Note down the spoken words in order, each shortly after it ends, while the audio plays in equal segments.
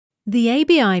The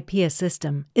ABI Pier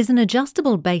system is an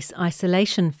adjustable base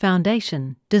isolation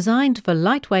foundation designed for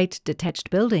lightweight detached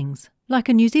buildings, like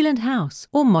a New Zealand house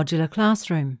or modular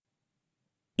classroom.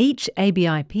 Each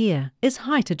ABI pier is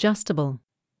height adjustable.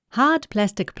 Hard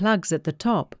plastic plugs at the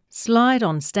top slide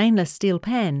on stainless steel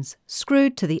pans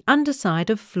screwed to the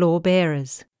underside of floor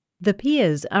bearers. The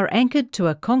piers are anchored to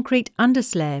a concrete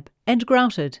underslab and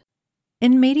grouted.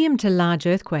 In medium to large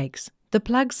earthquakes, the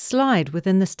plugs slide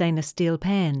within the stainless steel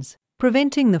pans,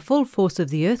 preventing the full force of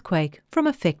the earthquake from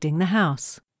affecting the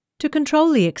house. To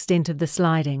control the extent of the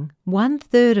sliding,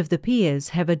 1/3 of the piers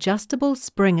have adjustable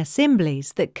spring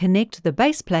assemblies that connect the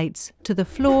base plates to the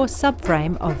floor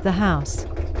subframe of the house.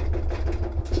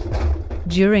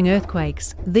 During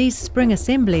earthquakes, these spring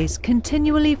assemblies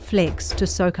continually flex to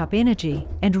soak up energy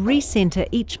and recenter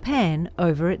each pan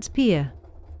over its pier.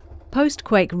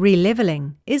 Post-quake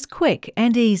re-levelling is quick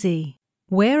and easy.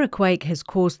 Where a quake has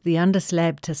caused the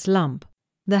underslab to slump,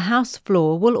 the house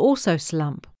floor will also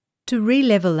slump. To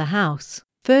re-level the house,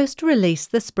 first release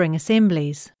the spring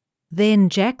assemblies, then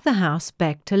jack the house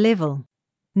back to level.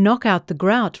 Knock out the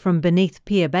grout from beneath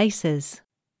pier bases.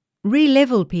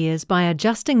 Re-level piers by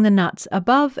adjusting the nuts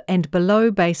above and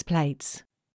below base plates.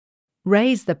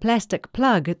 Raise the plastic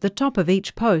plug at the top of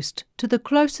each post to the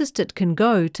closest it can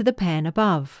go to the pan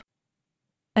above.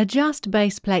 Adjust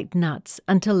base plate nuts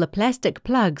until the plastic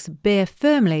plugs bear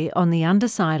firmly on the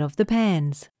underside of the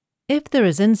pans. If there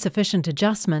is insufficient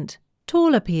adjustment,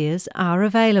 taller piers are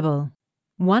available.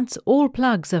 Once all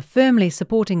plugs are firmly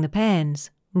supporting the pans,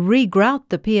 re-grout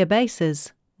the pier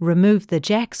bases, remove the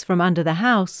jacks from under the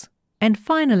house, and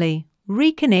finally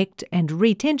reconnect and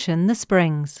retension the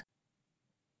springs.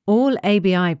 All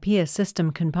ABI pier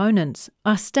system components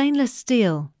are stainless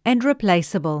steel and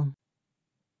replaceable.